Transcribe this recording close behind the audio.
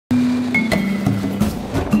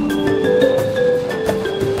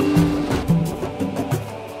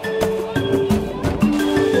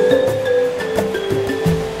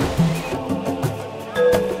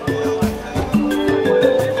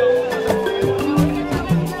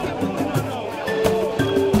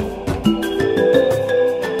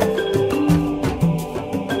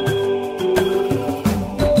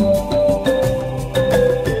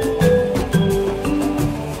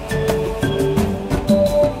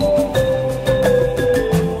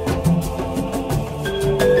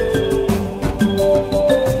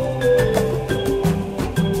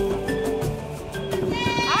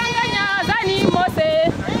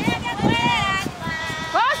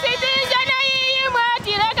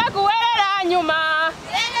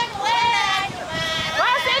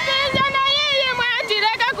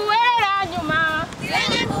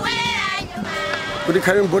kuti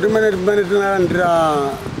khali mboti mene tinalandira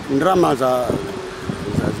ndrama za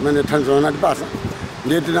zimene thandizo anatipasa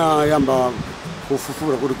ndiye tinayamba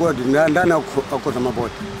kufufura kuti kodi ndani akhoza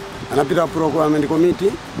maboti. Anapita procurement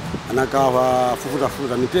committee anakawa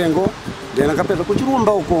fufuza mitengo ndiye anakapeza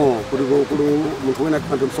kuchirumba uko kuti munthu wina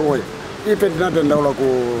tipande msowoya. Ife tinatendaula ku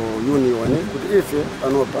union kuti ife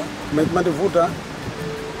panopa mativuta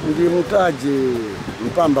ndi mtaji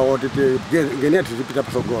mpamba woti geneti tipita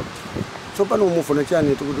pasogolo. So pano mufuna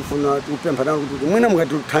chani tikupempha nalo kuti mwina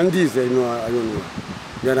mukatithandize ino ayoniwa.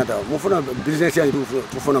 Yanata mufuna business ya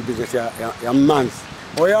tufuna business ya manzi.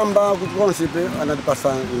 Oyamba ku COMSIP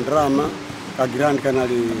anatipasa ndrama ka grant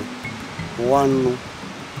kanali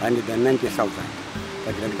 190,000.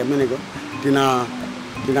 Ka grant kameneko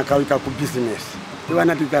tinakawika ku business.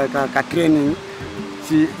 Tiwana ka training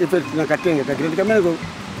si ife tinakatenga ka grant kameneko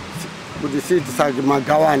kuti si tisage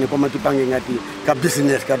magawani kwa matipange ngati ka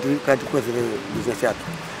business kati kwezere business yatu.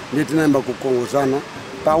 Ndiye tinaimba kukongozana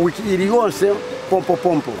pa wiki iliyonse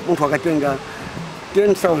pompo munthu akatenga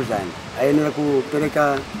 10,000 ayenera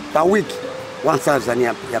kupereka pa wiki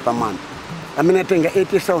 1,000 ya pamwamba. Amene atenga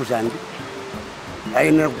 80,000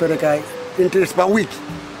 ayenera kupereka interest pa wiki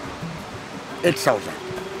 8,000.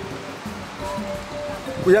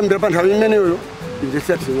 Kuyambira pa nthawi imeneyo business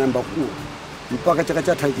yatu inaimba kukula mpaka chaka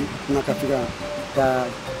chathachi tunakafika pa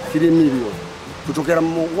 3 million kuchokera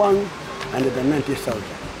mu 190,000.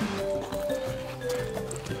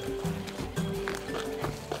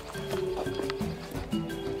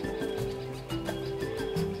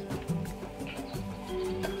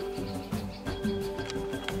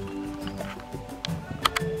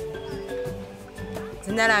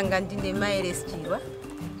 Zinalanga ndine Miles Chirwa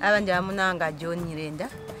abandi amunanga John Nyirenda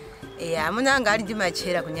amunanga ali ndi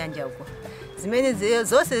machera kunyanja uko zimene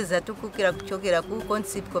zose zatukukira kuchokera ku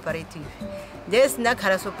COMSIP Cooperative. Ndiye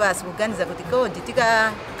sinakhala sopasi kuganiza kuti kodi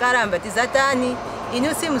tikakaramba tizatani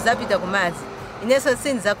inu simu zapita kumadzi ineso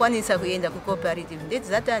sinzakwanisa kuyenda ku cooperative ndiye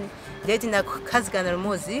tizatani ndiye tinakhazikana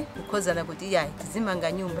lumozi kukhozana kuti yayi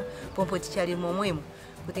tizimanga nyumba pompo tichali momwemo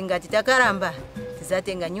kuti ngati takaramba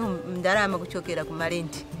tizatenga nyumba ndalama kuchokera ku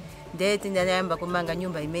malenti ndiye tinayamba kumanga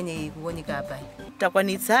nyumba imene ikuoneka apa.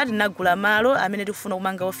 Takwanitsa tinagula malo amene tikufuna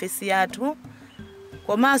kumanga ofesi yathu.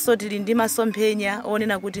 Komanso tili ndi masomphenya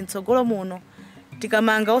onena kuti mtsogolo muno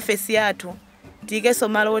tikamanga ofesi yathu tikeso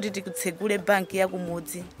malo oti tikutsegule banki ya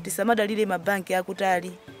kumudzi tisamadalire mabanki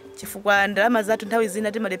akutali chifukwa ndalama zathu nthawi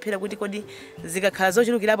zina timalephera kuti kodi zikakhala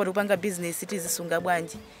zochulukirapo tikupanga business tizisunga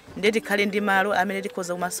bwanji ndiye tikhale ndi malo amene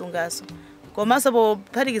tikhoza kumasungaso. Komanso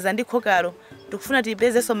pophatikiza ndi khokalo tikufuna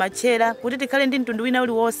tipezeso machera kuti tikhale ndi mtundu wina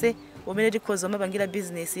uliwonse umene tikhoza kumapangira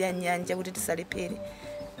business ya nyanja kuti tisalephere.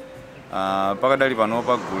 Pakadali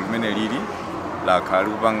panopa gulu limene lili lakhala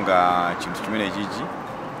likupanga chinthu chimene chichi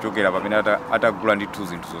kuchokera pamene atagula ndithu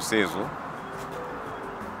zinthu zonsezo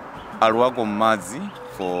aluwako m'madzi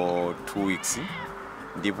for 2 weeks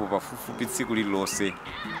ndipo pafupifupi tsiku lililonse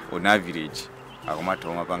on average akumatha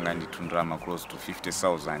kumapanga ndithu ndalama close to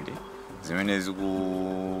 50,000 zimene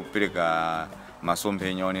zikupereka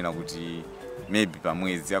masomphenya onena kuti maybe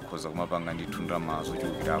pamwezi akhoza kumapanga ndithu ndalama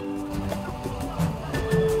zochulukirapo.